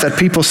life that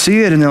people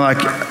see it and they're like,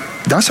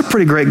 that's a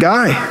pretty great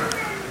guy.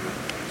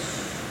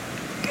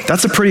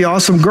 That's a pretty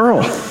awesome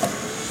girl.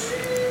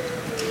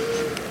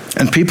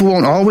 And people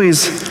won't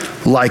always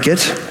like it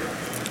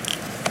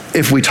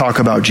if we talk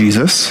about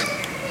Jesus.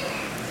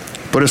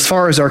 But as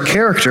far as our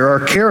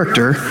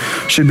character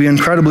should be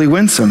incredibly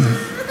winsome.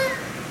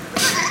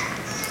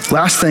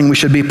 Last thing, we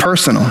should be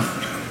personal.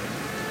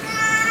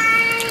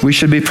 We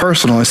should be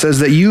personal. It says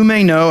that you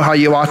may know how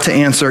you ought to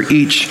answer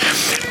each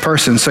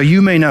person. So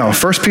you may know.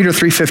 1 Peter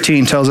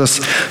 3:15 tells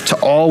us to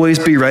always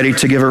be ready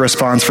to give a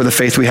response for the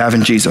faith we have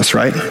in Jesus,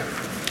 right?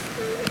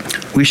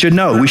 We should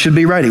know. We should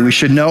be ready. We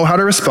should know how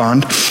to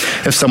respond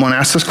if someone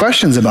asks us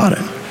questions about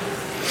it.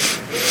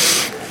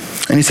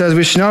 And he says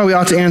we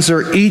ought to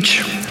answer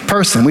each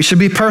person. We should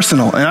be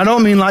personal. And I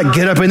don't mean like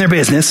get up in their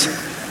business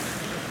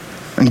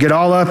and get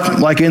all up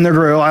like in their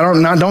grill.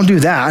 Don't do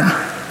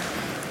that.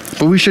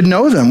 But we should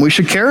know them. We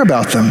should care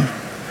about them.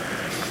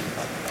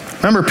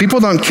 Remember, people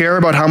don't care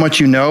about how much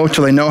you know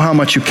till they know how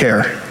much you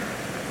care.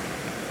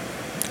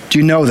 Do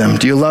you know them?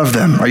 Do you love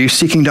them? Are you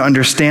seeking to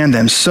understand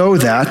them so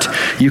that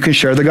you can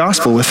share the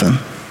gospel with them?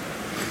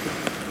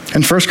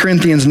 In 1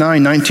 Corinthians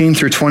 9:19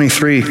 through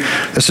 23,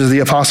 this is the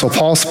Apostle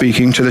Paul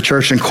speaking to the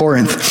church in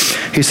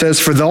Corinth. He says,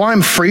 "For though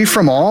I'm free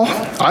from all,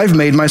 I've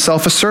made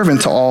myself a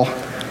servant to all,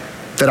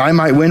 that I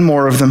might win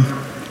more of them.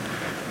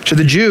 To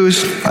the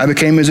Jews, I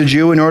became as a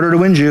Jew in order to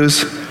win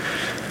Jews.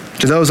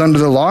 To those under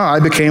the law,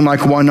 I became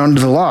like one under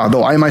the law,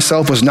 though I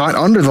myself was not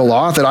under the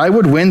law, that I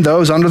would win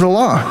those under the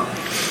law.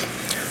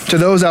 To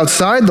those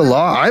outside the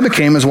law, I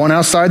became as one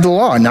outside the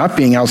law, not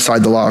being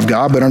outside the law of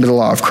God, but under the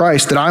law of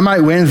Christ, that I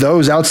might win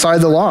those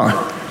outside the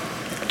law.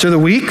 To the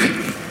weak,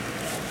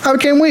 I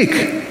became weak,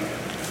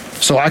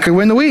 so I could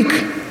win the weak.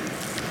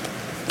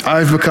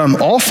 I've become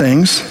all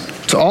things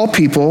to all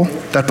people,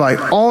 that by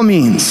all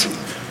means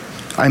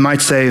I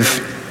might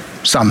save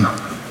some.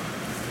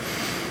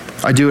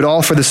 I do it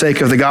all for the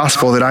sake of the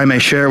gospel, that I may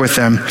share with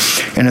them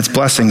in its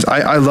blessings."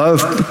 I love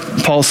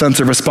Paul's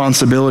sense of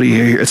responsibility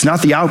here. It's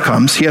not the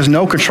outcomes. He has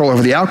no control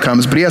over the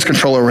outcomes, but he has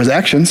control over his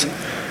actions.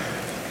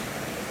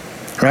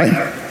 Right?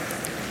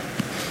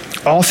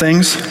 All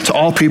things to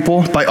all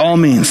people, by all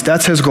means.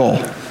 That's his goal.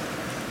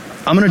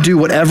 I'm going to do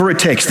whatever it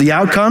takes. The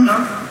outcome,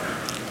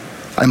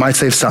 I might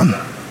save some.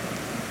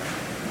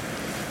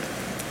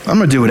 I'm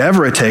going to do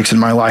whatever it takes in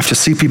my life to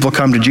see people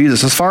come to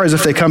Jesus. As far as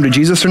if they come to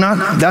Jesus or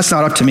not, that's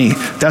not up to me.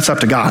 That's up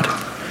to God.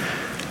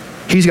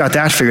 He's got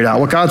that figured out.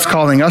 What God's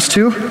calling us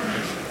to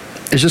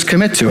is just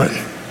commit to it.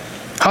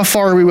 How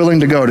far are we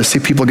willing to go to see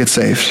people get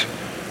saved?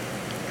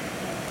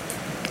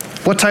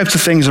 What types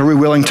of things are we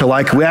willing to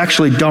like we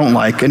actually don't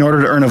like in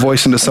order to earn a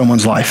voice into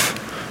someone's life?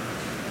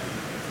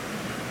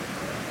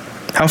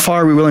 How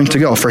far are we willing to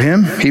go? For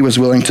him, he was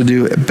willing to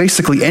do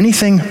basically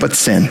anything but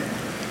sin.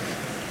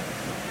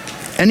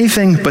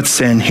 Anything but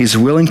sin he's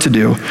willing to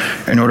do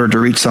in order to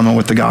reach someone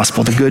with the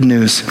gospel, the good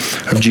news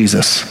of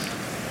Jesus.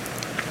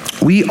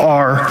 We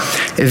are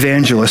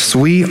evangelists.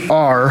 We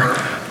are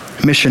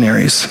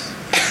missionaries.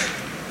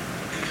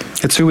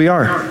 It's who we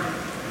are.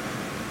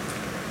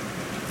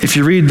 If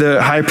you read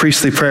the high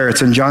priestly prayer,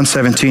 it's in John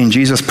 17,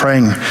 Jesus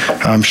praying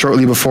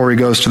shortly before he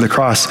goes to the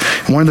cross.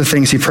 And one of the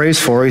things he prays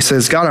for, he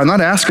says, God, I'm not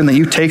asking that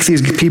you take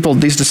these people,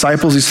 these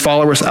disciples, these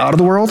followers out of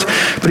the world,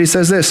 but he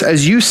says this,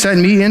 as you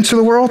send me into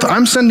the world,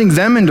 I'm sending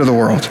them into the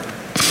world.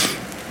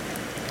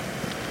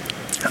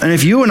 And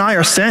if you and I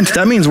are sent,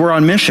 that means we're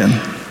on mission.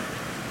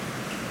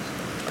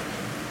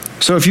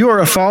 So if you are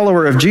a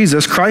follower of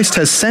Jesus, Christ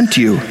has sent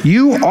you.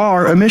 You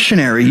are a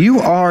missionary.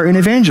 You are an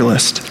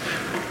evangelist.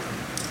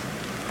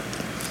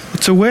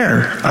 To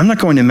where? I'm not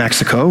going to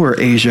Mexico or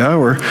Asia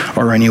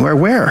or anywhere.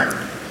 Where?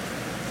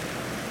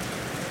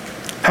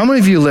 How many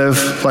of you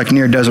live like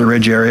near Desert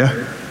Ridge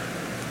area?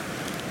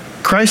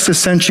 Christ has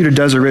sent you to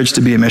Desert Ridge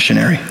to be a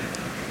missionary.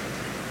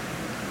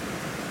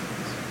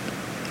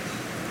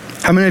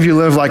 How many of you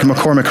live like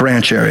McCormick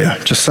Ranch area,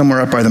 just somewhere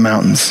up by the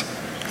mountains?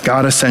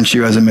 God has sent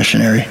you as a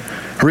missionary.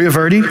 Rio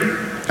Verde?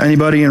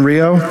 Anybody in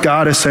Rio?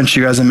 God has sent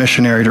you as a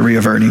missionary to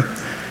Rio Verde.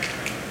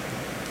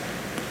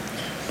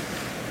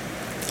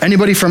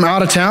 Anybody from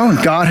out of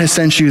town? God has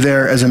sent you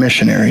there as a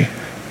missionary.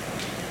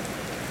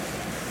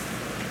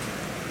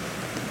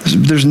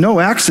 There's no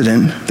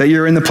accident that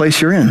you're in the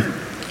place you're in.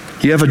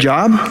 You have a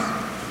job?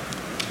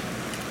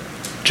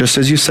 Just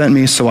as you sent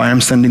me, so I am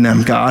sending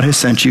them. God has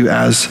sent you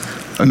as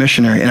a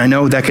missionary. And I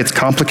know that gets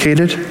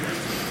complicated,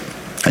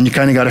 and you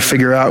kind of got to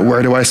figure out,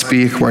 where do I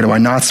speak? Where do I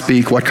not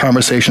speak? What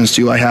conversations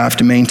do I have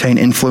to maintain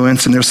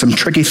influence? And there's some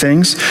tricky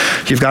things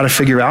you've got to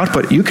figure out,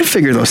 but you can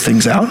figure those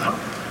things out.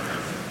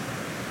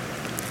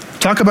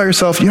 Talk about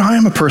yourself, I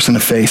am a person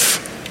of faith.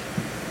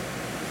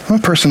 I'm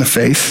a person of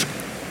faith.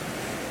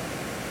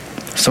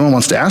 If someone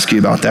wants to ask you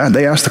about that,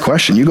 they ask the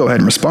question, you go ahead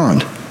and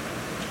respond.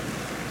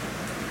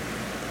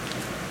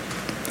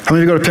 How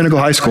many of you go to Pinnacle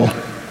High School?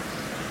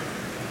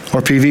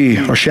 Or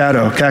PV, or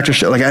Shadow,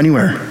 Cactus, like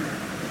anywhere?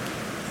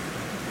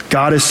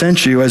 God has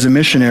sent you as a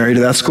missionary to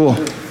that school.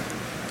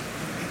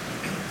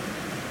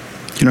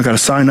 You don't got to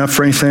sign up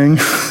for anything.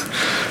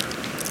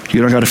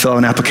 You don't got to fill out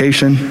an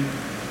application.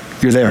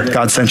 You're there.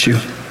 God sent you.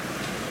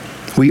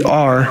 We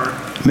are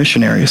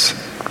missionaries.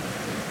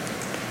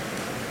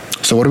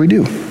 So what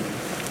do?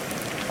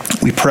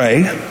 We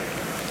pray,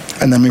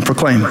 and then we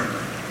proclaim.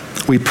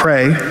 We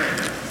pray,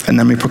 and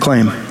then we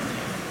proclaim.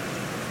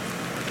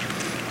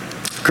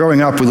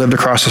 Growing up, we lived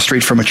across the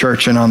street from a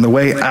church, and on the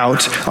way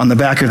out, on the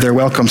back of their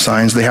welcome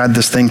signs, they had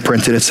this thing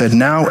printed. It said,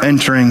 now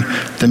entering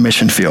the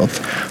mission field.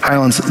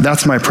 Highlands,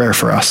 that's my prayer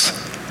for us.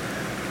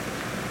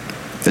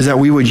 Is that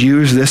we would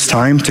use this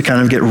time to kind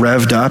of get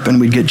revved up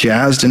and we'd get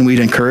jazzed and we'd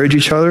encourage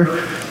each other.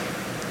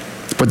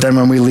 But then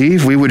when we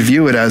leave, we would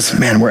view it as,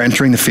 man, we're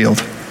entering the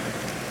field.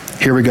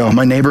 Here we go.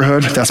 My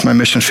neighborhood, that's my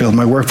mission field.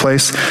 My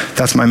workplace,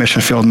 that's my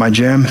mission field. My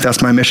gym,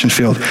 that's my mission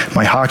field.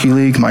 My hockey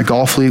league, my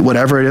golf league,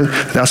 whatever it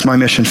is, that's my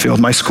mission field.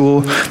 My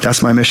school,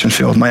 that's my mission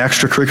field. My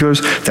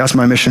extracurriculars, that's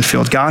my mission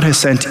field. God has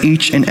sent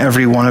each and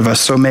every one of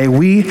us. So may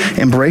we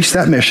embrace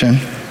that mission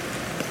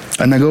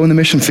and then go in the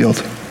mission field.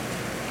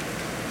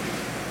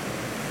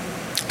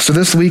 So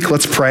this week,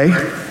 let's pray.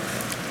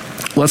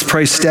 Let's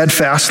pray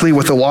steadfastly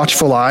with a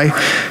watchful eye,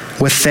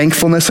 with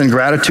thankfulness and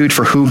gratitude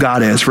for who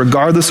God is.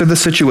 Regardless of the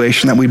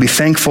situation, that we be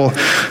thankful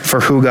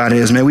for who God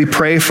is. May we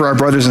pray for our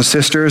brothers and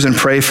sisters and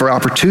pray for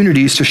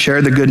opportunities to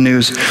share the good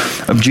news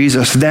of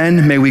Jesus.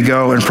 Then may we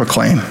go and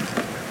proclaim.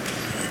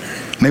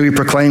 May we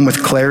proclaim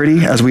with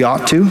clarity as we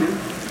ought to.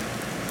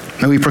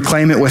 May we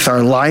proclaim it with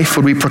our life.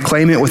 Would we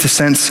proclaim it with a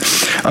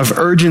sense of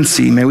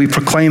urgency? May we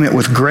proclaim it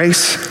with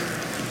grace.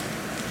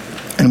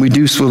 And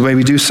may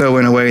we do so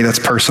in a way that's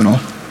personal.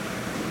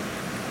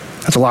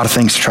 That's a lot of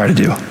things to try to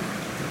do.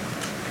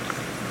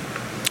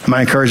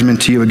 My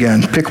encouragement to you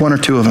again, pick one or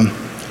two of them.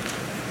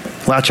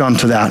 Latch on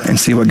to that and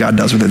see what God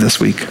does with it this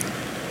week.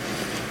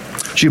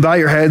 Would you bow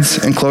your heads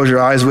and close your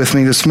eyes with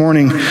me this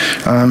morning?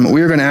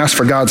 We are going to ask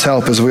for God's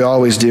help, as we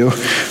always do.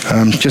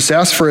 Just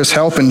ask for his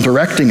help in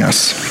directing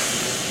us.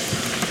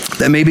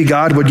 That maybe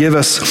God would give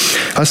us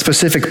a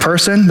specific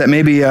person, that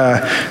maybe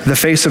the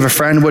face of a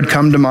friend would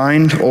come to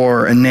mind,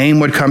 or a name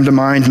would come to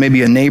mind,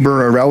 maybe a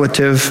neighbor, a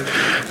relative,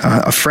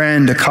 a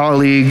friend, a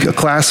colleague, a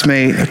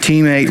classmate, a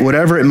teammate,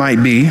 whatever it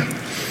might be.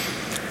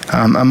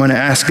 I'm going to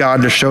ask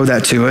God to show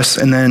that to us.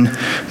 And then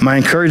my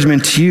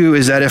encouragement to you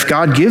is that if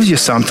God gives you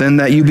something,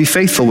 that you be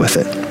faithful with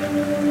it.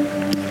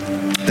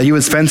 That you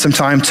would spend some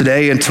time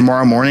today and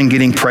tomorrow morning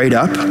getting prayed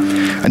up.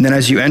 And then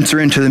as you enter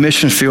into the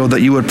mission field,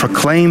 that you would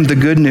proclaim the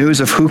good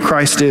news of who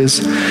Christ is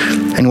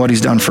and what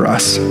he's done for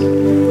us.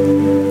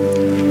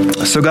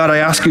 So God, I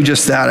ask you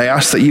just that. I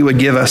ask that you would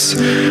give us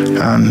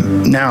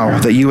now,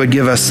 that you would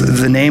give us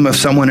the name of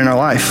someone in our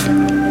life.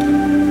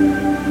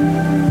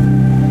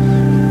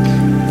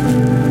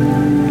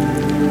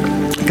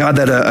 God,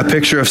 that a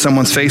picture of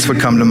someone's face would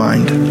come to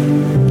mind.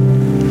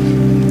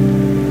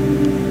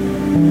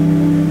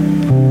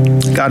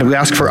 God, we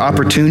ask for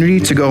opportunity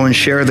to go and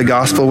share the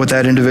gospel with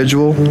that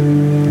individual.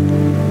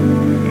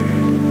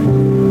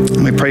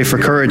 And we pray for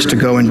courage to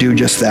go and do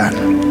just that.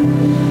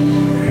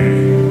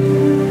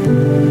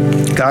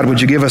 God,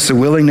 would you give us a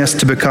willingness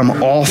to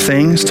become all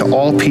things to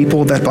all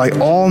people, that by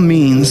all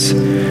means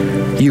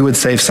you would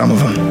save some of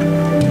them.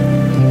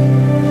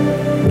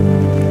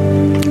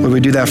 Would we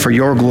do that for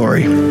your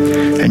glory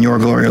and your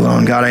glory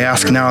alone? God, I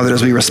ask now that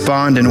as we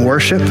respond in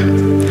worship,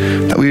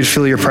 that we would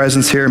feel your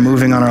presence here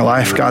moving on our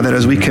life. God, that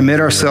as we commit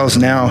ourselves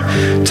now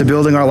to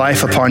building our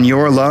life upon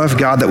your love,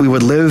 God, that we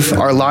would live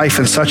our life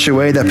in such a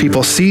way that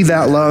people see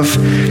that love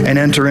and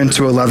enter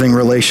into a loving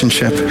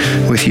relationship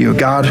with you.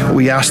 God,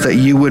 we ask that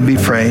you would be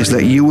praised,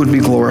 that you would be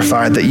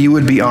glorified, that you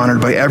would be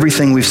honored by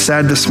everything we've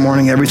said this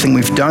morning, everything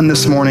we've done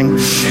this morning,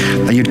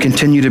 that you'd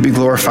continue to be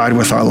glorified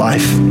with our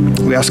life.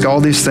 We ask all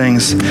these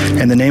things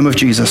in the name of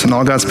Jesus, and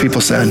all God's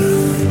people said,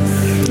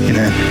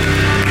 amen.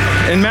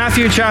 In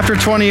Matthew chapter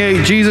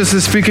 28, Jesus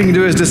is speaking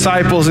to his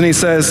disciples, and he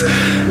says,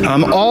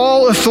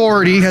 all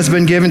authority has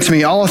been given to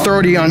me. All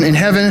authority in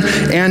heaven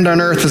and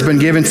on earth has been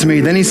given to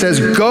me. Then he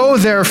says, go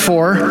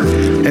therefore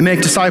and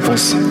make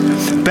disciples,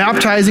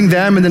 baptizing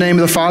them in the name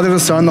of the Father, the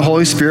Son, and the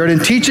Holy Spirit,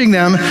 and teaching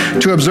them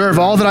to observe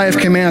all that I have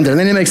commanded. And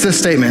then he makes this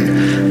statement,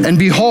 and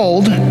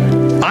behold,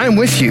 I am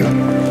with you,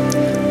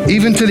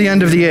 even to the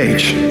end of the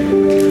age.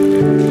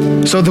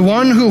 So the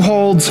one who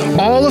holds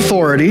all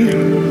authority,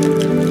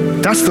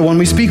 that's the one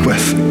we speak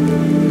with.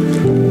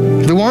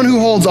 The one who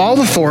holds all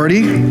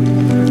authority,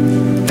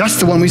 that's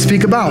the one we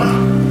speak about.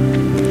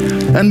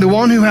 And the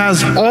one who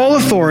has all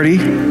authority,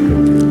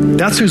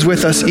 that's who's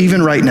with us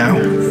even right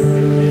now.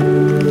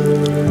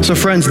 So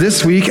friends,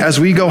 this week as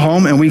we go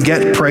home and we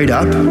get prayed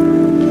up,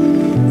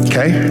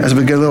 okay, as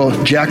we get a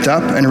little jacked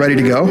up and ready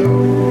to go,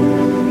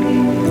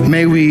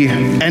 may we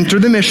enter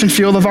the mission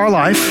field of our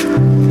life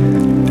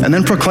and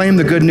then proclaim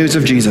the good news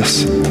of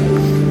Jesus.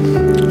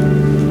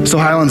 So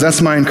Highlands,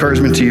 that's my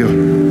encouragement to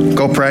you.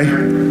 Go pray,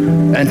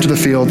 enter the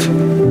field,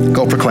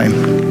 go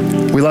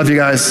proclaim. We love you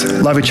guys,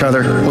 love each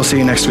other. We'll see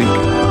you next week.